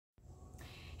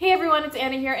Hey everyone, it's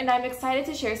Anna here, and I'm excited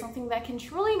to share something that can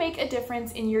truly make a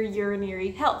difference in your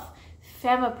urinary health,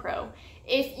 FemioPro.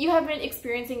 If you have been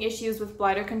experiencing issues with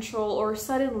bladder control or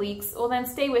sudden leaks, well then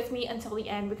stay with me until the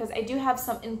end because I do have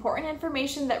some important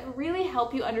information that will really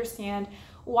help you understand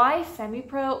why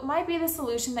FemioPro might be the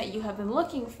solution that you have been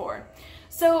looking for.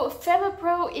 So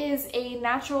FemioPro is a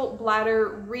natural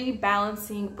bladder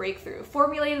rebalancing breakthrough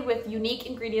formulated with unique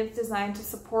ingredients designed to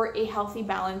support a healthy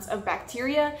balance of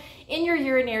bacteria in your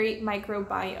urinary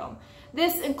microbiome.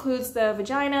 This includes the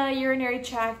vagina, urinary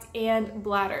tract, and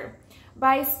bladder.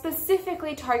 By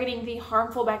specifically targeting the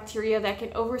harmful bacteria that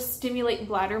can overstimulate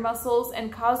bladder muscles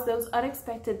and cause those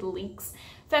unexpected leaks,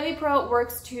 FemioPro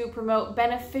works to promote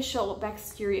beneficial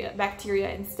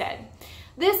bacteria instead.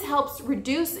 This helps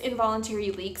reduce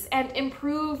involuntary leaks and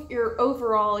improve your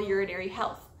overall urinary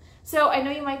health. So I know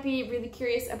you might be really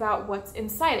curious about what's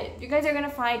inside it. You guys are going to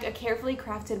find a carefully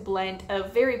crafted blend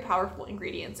of very powerful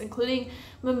ingredients, including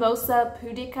mimosa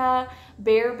pudica,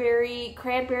 bearberry,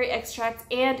 cranberry extract,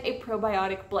 and a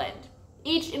probiotic blend.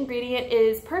 Each ingredient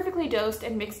is perfectly dosed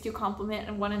and mixed to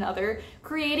complement one another,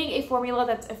 creating a formula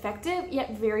that's effective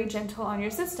yet very gentle on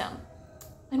your system.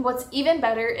 And what's even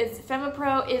better is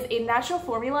FemioPro is a natural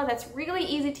formula that's really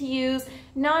easy to use,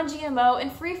 non-GMO, and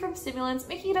free from stimulants,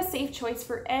 making it a safe choice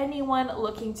for anyone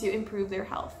looking to improve their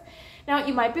health. Now,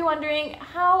 you might be wondering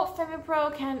how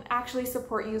FemioPro can actually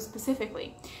support you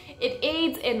specifically. It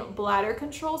aids in bladder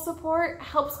control support,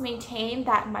 helps maintain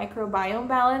that microbiome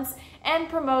balance, and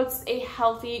promotes a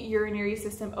healthy urinary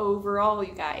system overall,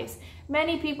 you guys.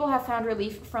 Many people have found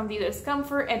relief from the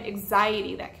discomfort and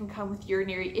anxiety that can come with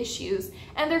urinary issues,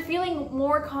 and they're feeling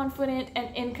more confident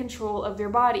and in control of their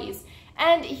bodies.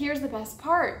 And here's the best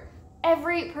part.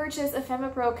 Every purchase of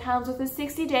FemioPro comes with a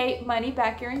 60-day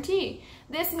money-back guarantee.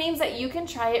 This means that you can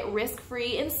try it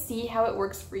risk-free and see how it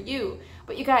works for you.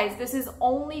 But you guys, this is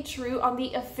only true on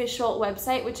the official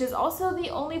website, which is also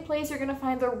the only place you're going to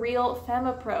find the real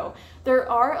FemioPro.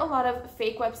 There are a lot of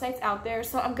fake websites out there,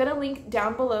 so I'm going to link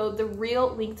down below the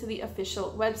real link to the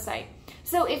official website.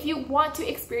 So if you want to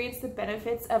experience the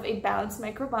benefits of a balanced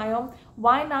microbiome,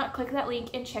 why not click that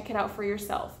link and check it out for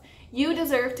yourself? You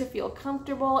deserve to feel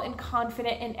comfortable and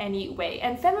confident in any way,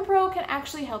 and FemioPro can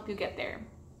actually help you get there.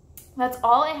 That's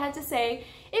all I had to say.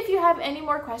 If you have any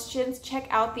more questions, check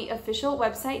out the official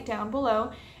website down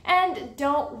below, and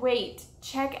don't wait.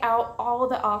 Check out all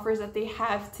the offers that they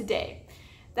have today.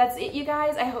 That's it, you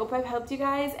guys. I hope I've helped you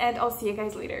guys, and I'll see you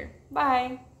guys later.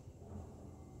 Bye.